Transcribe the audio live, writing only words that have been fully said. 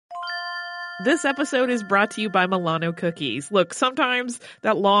This episode is brought to you by Milano Cookies. Look, sometimes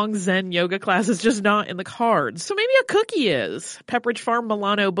that long Zen yoga class is just not in the cards, so maybe a cookie is. Pepperidge Farm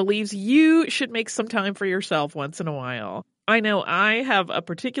Milano believes you should make some time for yourself once in a while. I know I have a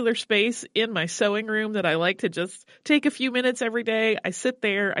particular space in my sewing room that I like to just take a few minutes every day. I sit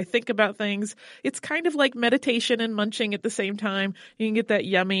there, I think about things. It's kind of like meditation and munching at the same time. You can get that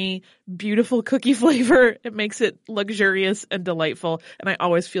yummy, beautiful cookie flavor. It makes it luxurious and delightful, and I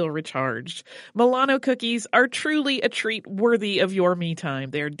always feel recharged. Milano cookies are truly a treat worthy of your me time.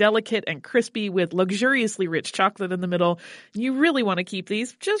 They're delicate and crispy with luxuriously rich chocolate in the middle. You really want to keep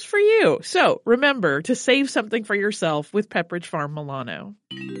these just for you. So remember to save something for yourself with Pepperidge Farm Milano.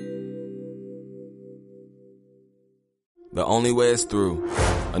 The Only Way is Through,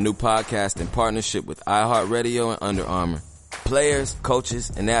 a new podcast in partnership with iHeartRadio and Under Armour. Players, coaches,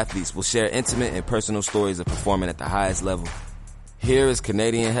 and athletes will share intimate and personal stories of performing at the highest level. Here is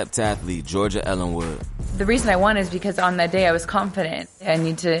Canadian heptathlete Georgia Ellenwood. The reason I won is because on that day I was confident. I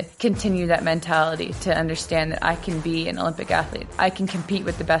need to continue that mentality to understand that I can be an Olympic athlete. I can compete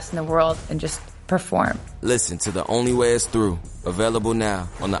with the best in the world and just perform. Listen to The Only Way is Through, available now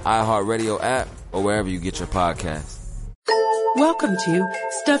on the iHeartRadio app or wherever you get your podcasts. Welcome to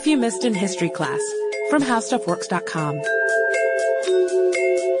Stuff You Missed in History Class from HowStuffWorks.com.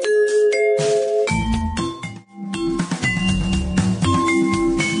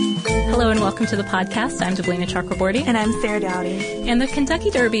 Hello and welcome to the podcast. I'm Deblina Chakraborty. And I'm Sarah Dowdy. And the Kentucky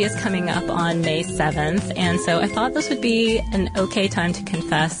Derby is coming up on May 7th, and so I thought this would be an okay time to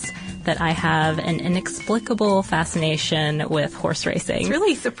confess that I have an inexplicable fascination with horse racing. It's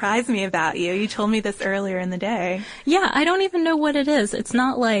really surprised me about you. You told me this earlier in the day. Yeah, I don't even know what it is. It's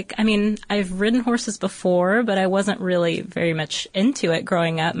not like, I mean, I've ridden horses before, but I wasn't really very much into it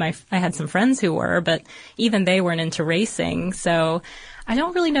growing up. I had some friends who were, but even they weren't into racing. So I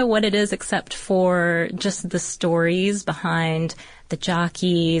don't really know what it is except for just the stories behind the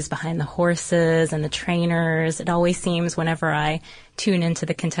jockeys, behind the horses and the trainers. It always seems whenever I tune into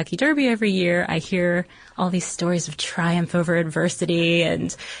the Kentucky Derby every year, I hear all these stories of triumph over adversity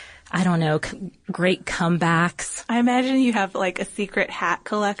and, I don't know, great comebacks. I imagine you have like a secret hat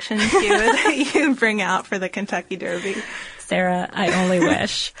collection too that you bring out for the Kentucky Derby. Sarah, I only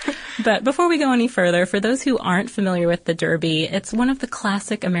wish. But before we go any further, for those who aren't familiar with the Derby, it's one of the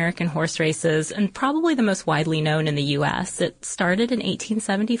classic American horse races and probably the most widely known in the U.S. It started in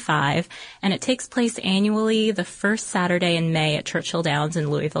 1875, and it takes place annually the first Saturday in May at Churchill Downs in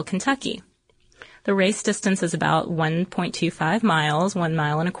Louisville, Kentucky. The race distance is about 1.25 miles, 1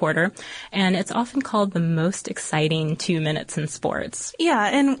 mile and a quarter, and it's often called the most exciting 2 minutes in sports. Yeah,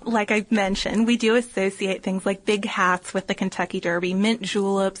 and like I mentioned, we do associate things like big hats with the Kentucky Derby, mint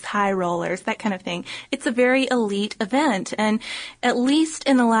juleps, high rollers, that kind of thing. It's a very elite event, and at least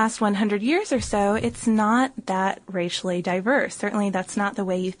in the last 100 years or so, it's not that racially diverse. Certainly that's not the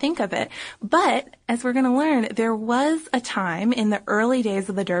way you think of it. But as we're going to learn, there was a time in the early days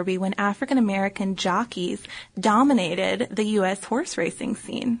of the Derby when African American jockeys dominated the U.S. horse racing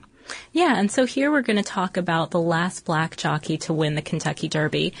scene. Yeah, and so here we're going to talk about the last black jockey to win the Kentucky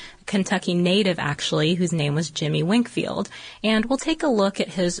Derby, a Kentucky native actually, whose name was Jimmy Winkfield. And we'll take a look at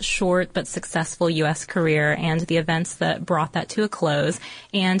his short but successful U.S. career and the events that brought that to a close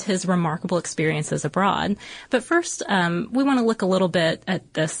and his remarkable experiences abroad. But first, we want to look a little bit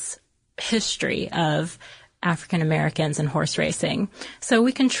at this history of African Americans in horse racing. So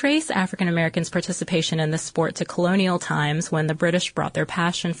we can trace African Americans' participation in this sport to colonial times when the British brought their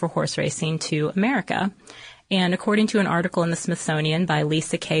passion for horse racing to America. And according to an article in the Smithsonian by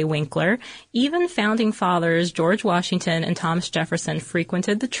Lisa K. Winkler, even founding fathers George Washington and Thomas Jefferson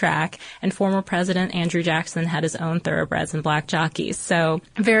frequented the track, and former President Andrew Jackson had his own thoroughbreds and black jockeys. So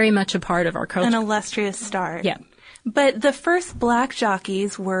very much a part of our culture. An illustrious start. Yeah. But the first black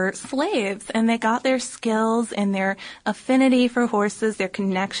jockeys were slaves, and they got their skills and their affinity for horses, their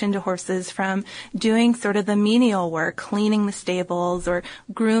connection to horses from doing sort of the menial work, cleaning the stables or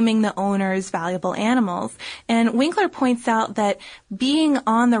grooming the owner's valuable animals. And Winkler points out that being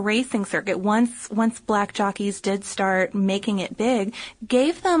on the racing circuit, once black jockeys did start making it big,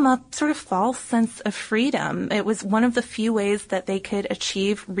 gave them a sort of false sense of freedom. It was one of the few ways that they could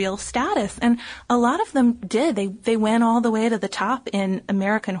achieve real status. And a lot of them did. They went all the way to the top in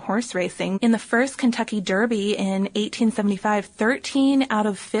American horse racing. In the first Kentucky Derby in 1875, 13 out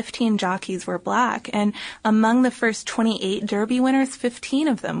of 15 jockeys were black. And among the first 28 Derby winners, 15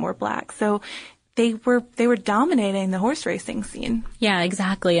 of them were black. So they were dominating the horse racing scene. Yeah,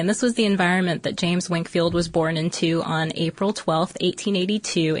 exactly. And this was the environment that James Winkfield was born into on April 12th,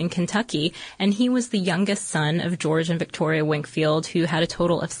 1882 in Kentucky. And he was the youngest son of George and Victoria Winkfield, who had a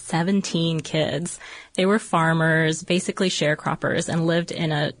total of 17 kids. They were farmers, basically sharecroppers, and lived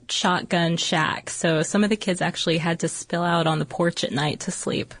in a shotgun shack. So some of the kids actually had to spill out on the porch at night to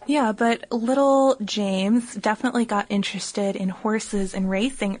sleep. Yeah, but little James definitely got interested in horses and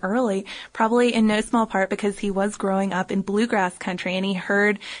racing early, probably in no small part because he was growing up in bluegrass country, and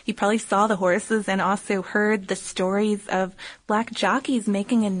he probably saw the horses and also heard the stories of black jockeys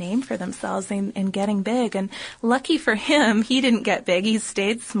making a name for themselves and getting big. And lucky for him, he didn't get big. He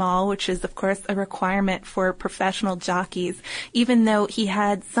stayed small, which is, of course, a requirement for professional jockeys, even though he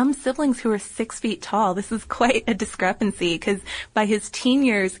had some siblings who were 6 feet tall. This is quite a discrepancy because by his teen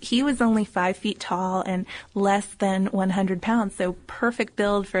years, he was only 5 feet tall and less than 100 pounds. So perfect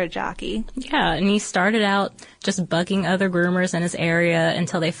build for a jockey. Yeah, and he started out just bugging other groomers in his area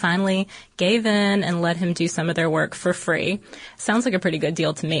until they finally gave in and let him do some of their work for free. Sounds like a pretty good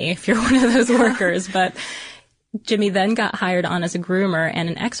deal to me if you're one of those workers, but Jimmy then got hired on as a groomer and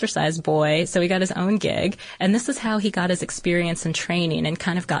an exercise boy, so he got his own gig. And this is how he got his experience in training and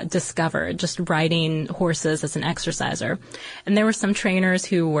kind of got discovered, just riding horses as an exerciser. And there were some trainers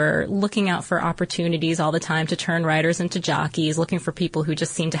who were looking out for opportunities all the time to turn riders into jockeys, looking for people who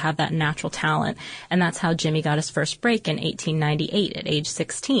just seemed to have that natural talent. And that's how Jimmy got his first break in 1898 at age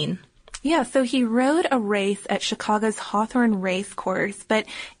 16. Yeah, so he rode a race at Chicago's Hawthorne Race Course, but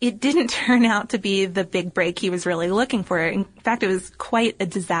it didn't turn out to be the big break he was really looking for. In fact, it was quite a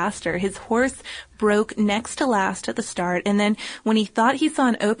disaster. His horse broke next to last at the start, and then when he thought he saw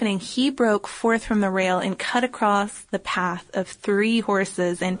an opening, he broke fourth from the rail and cut across the path of 3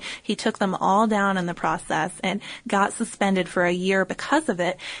 horses, and he took them all down in the process and got suspended for a year because of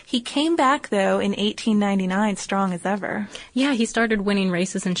it. He came back, though, in 1899 strong as ever. Yeah, he started winning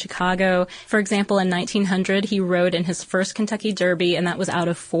races in Chicago. For example, in 1900, he rode in his first Kentucky Derby, and that was out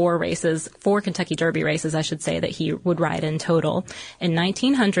of 4 Kentucky Derby races, I should say, that he would ride in total. In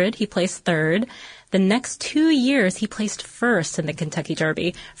 1900, he placed 3rd. The next 2 years, he placed first in the Kentucky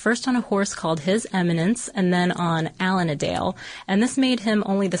Derby, first on a horse called His Eminence and then on Allenadale. And this made him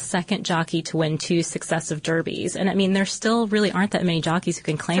only the second jockey to win 2 successive derbies. And I mean, there still really aren't that many jockeys who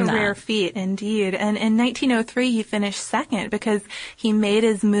can claim that. It's a rare feat, indeed. And in 1903, he finished second because he made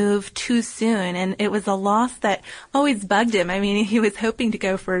his move too soon. And it was a loss that always bugged him. I mean, he was hoping to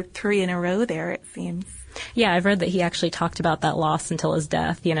go for 3 in a row there, it seems. Yeah, I've read that he actually talked about that loss until his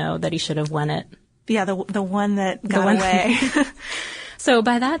death, that he should have won it. Yeah, the one that got away. So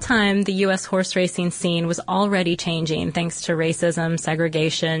by that time, the U.S. horse racing scene was already changing thanks to racism,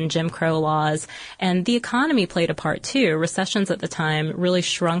 segregation, Jim Crow laws, and the economy played a part too. Recessions at the time really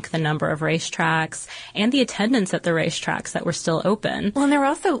shrunk the number of racetracks and the attendance at the racetracks that were still open. Well, and there were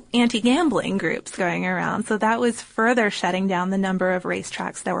also anti-gambling groups going around, so that was further shutting down the number of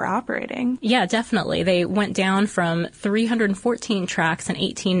racetracks that were operating. Yeah, definitely. They went down from 314 tracks in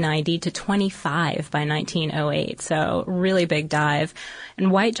 1890 to 25 by 1908, so really big dive.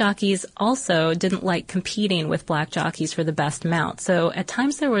 And white jockeys also didn't like competing with black jockeys for the best mount. So at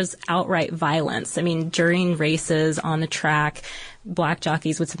times there was outright violence. I mean, during races on the track, black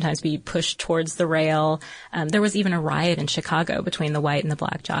jockeys would sometimes be pushed towards the rail. There was even a riot in Chicago between the white and the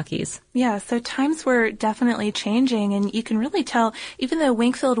black jockeys. Yeah, so times were definitely changing, and you can really tell, even though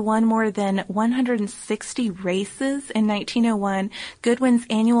Winkfield won more than 160 races in 1901, Goodwin's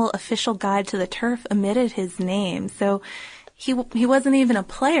annual official guide to the turf omitted his name. So he wasn't even a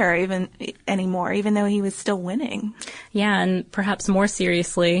player anymore, even though he was still winning. Yeah, and perhaps more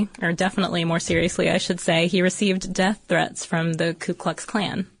seriously, or definitely more seriously, I should say, he received death threats from the Ku Klux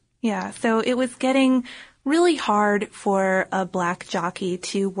Klan. Yeah, so it was getting really hard for a black jockey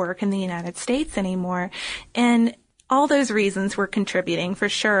to work in the United States anymore. And all those reasons were contributing for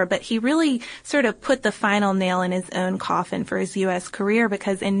sure, but he really sort of put the final nail in his own coffin for his U.S. career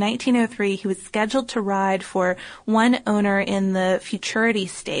because in 1903 he was scheduled to ride for one owner in the Futurity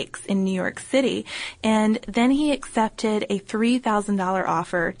Stakes in New York City, and then he accepted a $3,000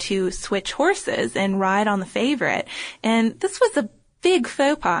 offer to switch horses and ride on the favorite. And this was a big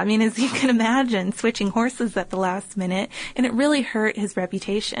faux pas. I mean, as you can imagine, switching horses at the last minute, and it really hurt his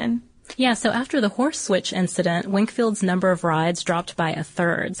reputation. Yeah, so after the horse switch incident, Winkfield's number of rides dropped by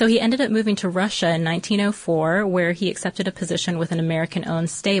 1/3. So he ended up moving to Russia in 1904, where he accepted a position with an American-owned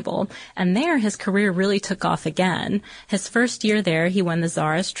stable. And there, his career really took off again. His first year there, he won the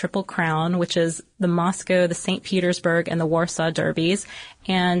Tsarist Triple Crown, which is the Moscow, the St. Petersburg, and the Warsaw Derbies.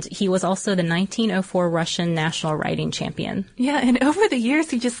 And he was also the 1904 Russian national riding champion. Yeah, and over the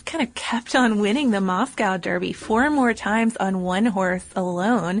years, he just kind of kept on winning the Moscow Derby 4 more times on one horse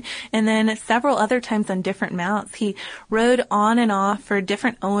alone, and then several other times on different mounts. He rode on and off for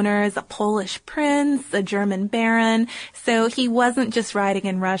different owners, a Polish prince, a German baron. So he wasn't just riding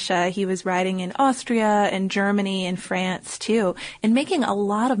in Russia. He was riding in Austria and Germany and France, too, and making a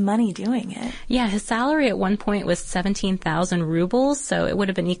lot of money doing it. Yeah, his salary at one point was 17,000 rubles, so it would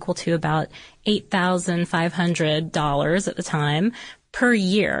have been equal to about $8,500 at the time per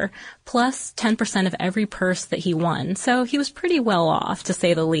year, plus 10% of every purse that he won. So he was pretty well off, to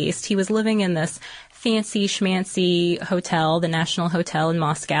say the least. He was living in this fancy schmancy hotel, the National Hotel in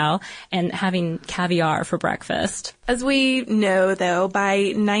Moscow, and having caviar for breakfast. As we know, though,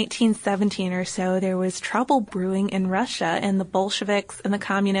 by 1917 or so, there was trouble brewing in Russia, and the Bolsheviks and the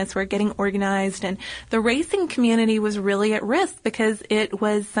communists were getting organized, and the racing community was really at risk because it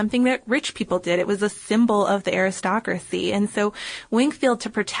was something that rich people did. It was a symbol of the aristocracy. And so Winkfield,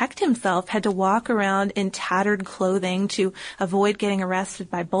 to protect himself, had to walk around in tattered clothing to avoid getting arrested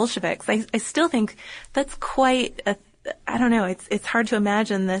by Bolsheviks. I still think that's quite I don't know. It's hard to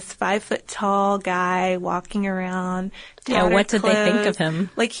imagine this 5-foot-tall guy walking around. Yeah, what did they think of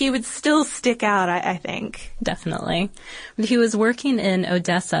him? Like, he would still stick out, I think. Definitely. He was working in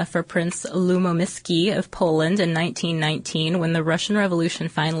Odessa for Prince Lubomirski of Poland in 1919 when the Russian Revolution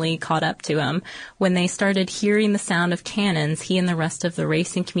finally caught up to him. When they started hearing the sound of cannons, he and the rest of the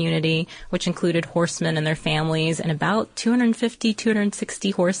racing community, which included horsemen and their families and about 250,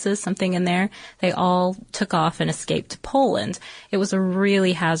 260 horses, something in there, they all took off and escaped to Poland. It was a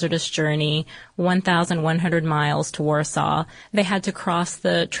really hazardous journey, 1,100 miles to Warsaw. They had to cross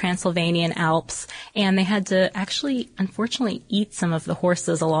the Transylvanian Alps, and they had to actually, unfortunately, eat some of the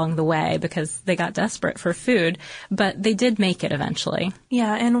horses along the way because they got desperate for food, but they did make it eventually.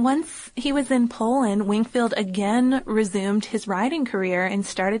 Yeah, and once he was in Poland, Winkfield again resumed his riding career and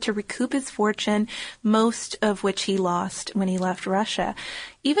started to recoup his fortune, most of which he lost when he left Russia.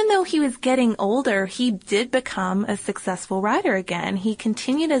 Even though he was getting older, he did become a successful rider again. He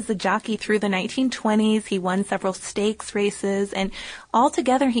continued as a jockey through the 1920s. He won several stakes races, and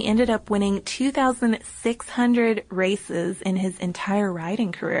altogether he ended up winning 2,600 races in his entire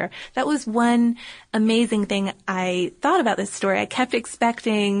riding career. That was one amazing thing I thought about this story. I kept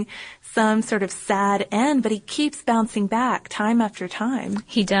expecting some sort of sad end, but he keeps bouncing back time after time.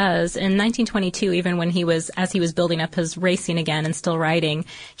 He does. In 1922, even when as he was building up his racing again and still riding,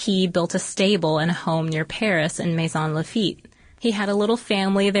 he built a stable and a home near Paris in Maison Lafitte. He had a little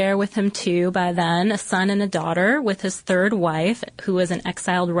family there with him too by then, a son and a daughter with his third wife, who was an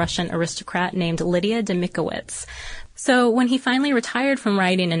exiled Russian aristocrat named Lydia Demikowitz. So when he finally retired from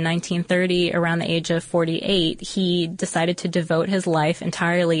riding in 1930, around the age of 48, he decided to devote his life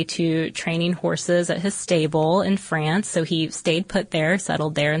entirely to training horses at his stable in France. So he stayed put there,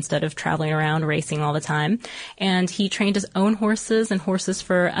 settled there instead of traveling around racing all the time. And he trained his own horses and horses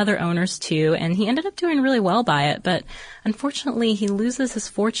for other owners too. And he ended up doing really well by it. But unfortunately, he loses his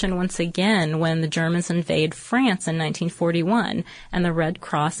fortune once again when the Germans invade France in 1941 and the Red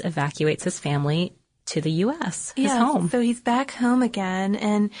Cross evacuates his family to the U.S., his home. So he's back home again,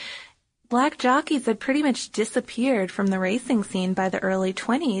 and black jockeys had pretty much disappeared from the racing scene by the early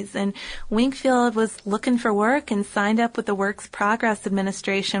 20s, and Winkfield was looking for work and signed up with the Works Progress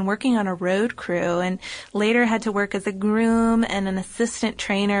Administration working on a road crew, and later had to work as a groom and an assistant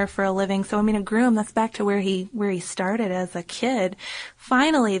trainer for a living. So, a groom, that's back to where he started as a kid.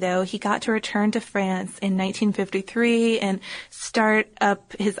 Finally, though, he got to return to France in 1953 and start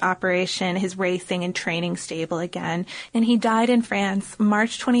up his operation, his racing and training stable again. And he died in France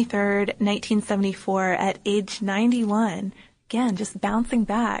March 23rd, 1974 at age 91. Again, just bouncing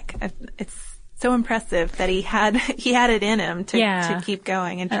back. It's so impressive that he had it in him to keep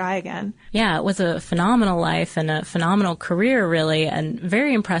going and try again. Yeah, it was a phenomenal life and a phenomenal career, really, and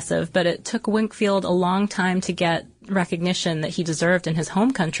very impressive. But it took Winkfield a long time to get recognition that he deserved in his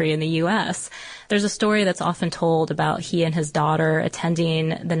home country in the U.S. There's a story that's often told about he and his daughter attending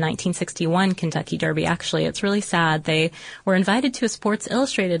the 1961 Kentucky Derby. Actually, it's really sad. They were invited to a Sports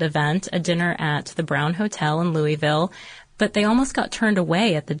Illustrated event, a dinner at the Brown Hotel in Louisville, but they almost got turned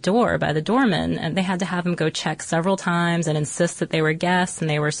away at the door by the doorman, and they had to have him go check several times and insist that they were guests and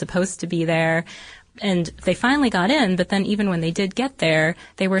they were supposed to be there. And they finally got in, but then even when they did get there,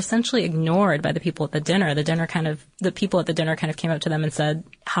 they were essentially ignored by the people at the dinner. The people at the dinner kind of came up to them and said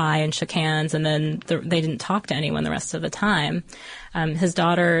hi and shook hands, and then they didn't talk to anyone the rest of the time. His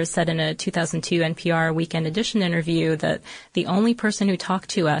daughter said in a 2002 NPR Weekend Edition interview that the only person who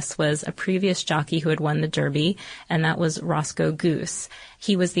talked to us was a previous jockey who had won the Derby, and that was Roscoe Goose.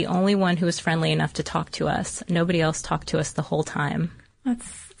 He was the only one who was friendly enough to talk to us. Nobody else talked to us the whole time.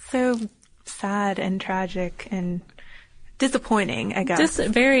 That's so sad and tragic and disappointing, I guess.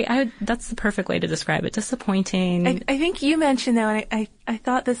 That's the perfect way to describe it. Disappointing. I think you mentioned, though, and I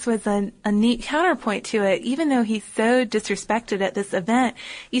thought this was a neat counterpoint to it. Even though he's so disrespected at this event,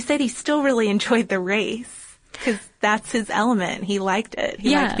 you said he still really enjoyed the race. Because that's his element. He liked it.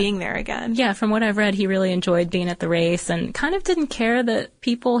 He liked being there again. Yeah, from what I've read, he really enjoyed being at the race and kind of didn't care that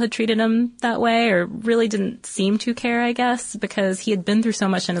people had treated him that way, or really didn't seem to care, I guess, because he had been through so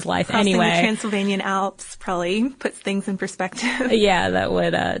much in his life anyway. Crossing the Transylvanian Alps probably puts things in perspective. Yeah, that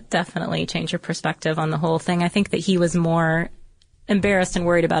would definitely change your perspective on the whole thing. I think that he was more embarrassed and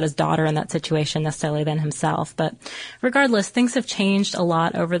worried about his daughter in that situation necessarily than himself. But regardless, things have changed a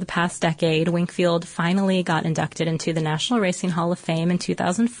lot over the past decade. Winkfield finally got inducted into the National Racing Hall of Fame in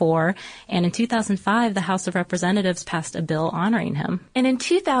 2004, and in 2005, the House of Representatives passed a bill honoring him. And in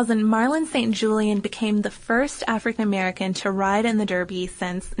 2000, Marlon St. Julian became the first African American to ride in the Derby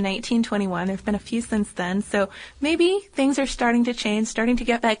since 1921. There have been a few since then, so maybe things are starting to change, starting to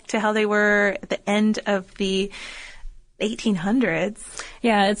get back to how they were at the end of the 1800s.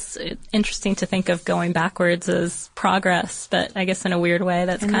 Yeah, it's interesting to think of going backwards as progress, but I guess in a weird way,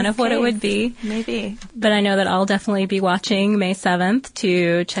 that's kind of what it would be. Maybe. But I know that I'll definitely be watching May 7th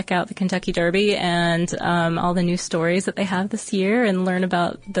to check out the Kentucky Derby and all the new stories that they have this year and learn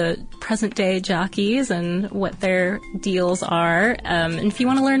about the present day jockeys and what their deals are. And if you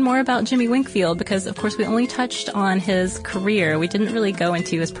want to learn more about Jimmy Winkfield, because of course we only touched on his career, we didn't really go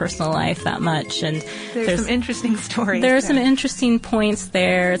into his personal life that much. And there's some interesting stories. There are some interesting points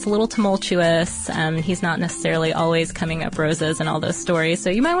there. It's a little tumultuous. He's not necessarily always coming up roses in all those stories. So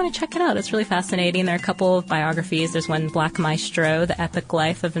you might want to check it out. It's really fascinating. There are a couple of biographies. There's one, Black Maestro, The Epic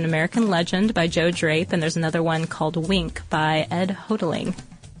Life of an American Legend by Joe Drape. And there's another one called Wink by Ed Hodeling.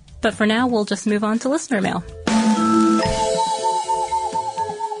 But for now, we'll just move on to listener mail.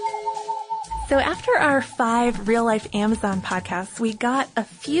 So after our 5 real-life Amazon podcasts, we got a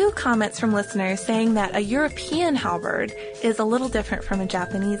few comments from listeners saying that a European halberd is a little different from a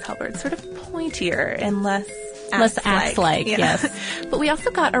Japanese halberd, sort of pointier and less axe-like, yes. But we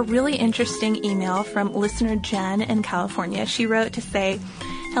also got a really interesting email from listener Jen in California. She wrote to say,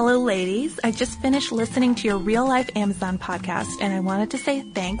 "Hello, ladies. I just finished listening to your real-life Amazon podcast, and I wanted to say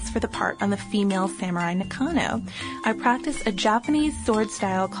thanks for the part on the female samurai Nakano. I practice a Japanese sword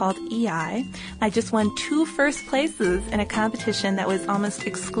style called Ei. I just won 2 first places in a competition that was almost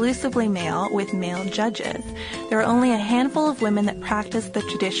exclusively male with male judges. There are only a handful of women that practice the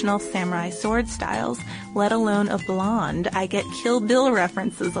traditional samurai sword styles, let alone a blonde. I get Kill Bill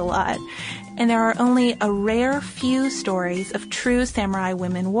references a lot. And there are only a rare few stories of true samurai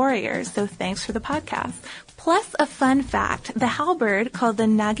women warriors, so thanks for the podcast. Plus, a fun fact, the halberd, called the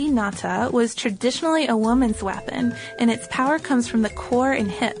naginata, was traditionally a woman's weapon, and its power comes from the core and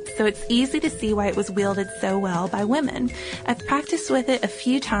hips, so it's easy to see why it was wielded so well by women. I've practiced with it a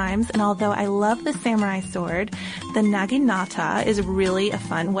few times, and although I love the samurai sword, the naginata is really a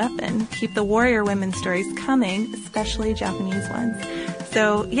fun weapon. Keep the warrior women stories coming, especially Japanese ones."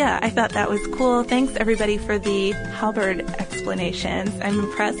 So, yeah, I thought that was cool. Thanks, everybody, for the halberd explanations. I'm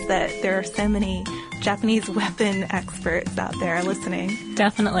impressed that there are so many Japanese weapon experts out there listening.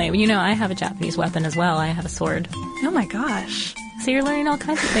 Definitely. You know, I have a Japanese weapon as well. I have a sword. Oh, my gosh. So you're learning all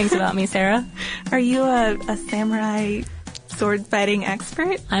kinds of things about me, Sarah. Are you a samurai sword fighting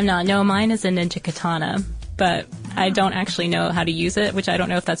expert? I'm not. No, mine is a ninja katana, but I don't actually know how to use it, which I don't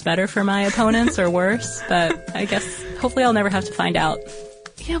know if that's better for my opponents or worse, but I guess hopefully I'll never have to find out.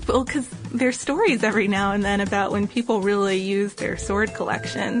 Yeah, well, because there's stories every now and then about when people really use their sword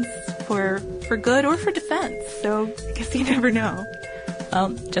collections for good or for defense. So I guess you never know. Well,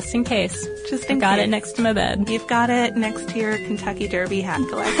 just in case. Just in case. Got it next to my bed. You've got it next to your Kentucky Derby hat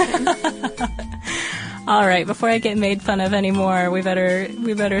collection. All right, before I get made fun of anymore, we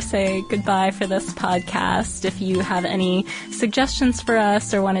better say goodbye for this podcast. If you have any suggestions for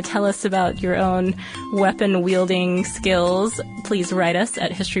us or want to tell us about your own weapon-wielding skills, please write us at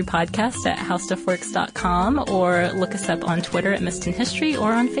historypodcast@howstuffworks.com or look us up on Twitter at Missed in History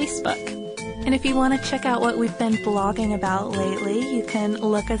or on Facebook. And if you want to check out what we've been blogging about lately, you can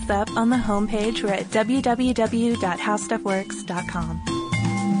look us up on the homepage. We're at www.howstuffworks.com.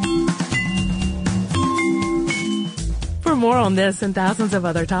 more on this and thousands of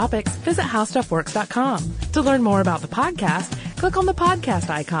other topics, visit howstuffworks.com. To learn more about the podcast, click on the podcast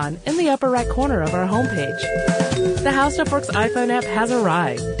icon in the upper right corner of our homepage. The How Stuff Works iPhone app has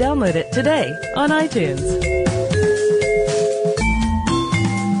arrived. Download it today on iTunes.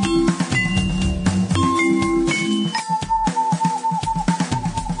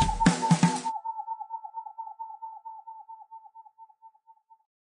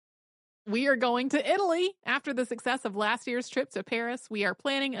 We are going to Italy. After the success of last year's trip to Paris, we are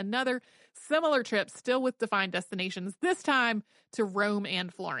planning another similar trip, still with defined destinations, this time to Rome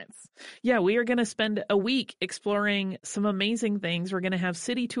and Florence. Yeah, we are going to spend a week exploring some amazing things. We're going to have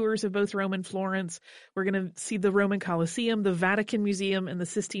city tours of both Rome and Florence. We're going to see the Roman Colosseum, the Vatican Museum, and the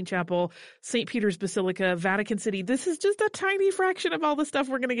Sistine Chapel, St. Peter's Basilica, Vatican City. This is just a tiny fraction of all the stuff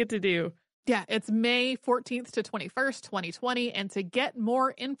we're going to get to do. Yeah, it's May 14th to 21st, 2020. And to get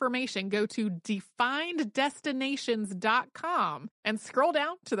more information, go to defineddestinations.com and scroll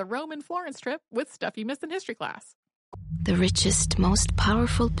down to the Rome and Florence trip with Stuff You Missed in History Class. The richest, most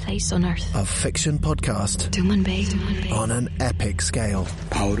powerful place on earth. A fiction podcast. Tumen Bay. On an epic scale.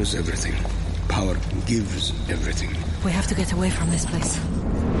 Power is everything. Power gives everything. We have to get away from this place.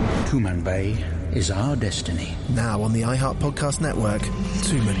 Tumen Bay is our destiny. Now on the iHeart Podcast Network,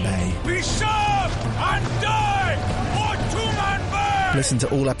 Tumen Bay. Be sharp and die for Tumen Bay! Listen to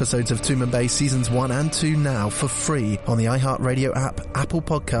all episodes of Tumen Bay Seasons 1 and 2 now for free on the iHeart Radio app, Apple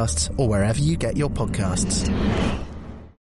Podcasts, or wherever you get your podcasts.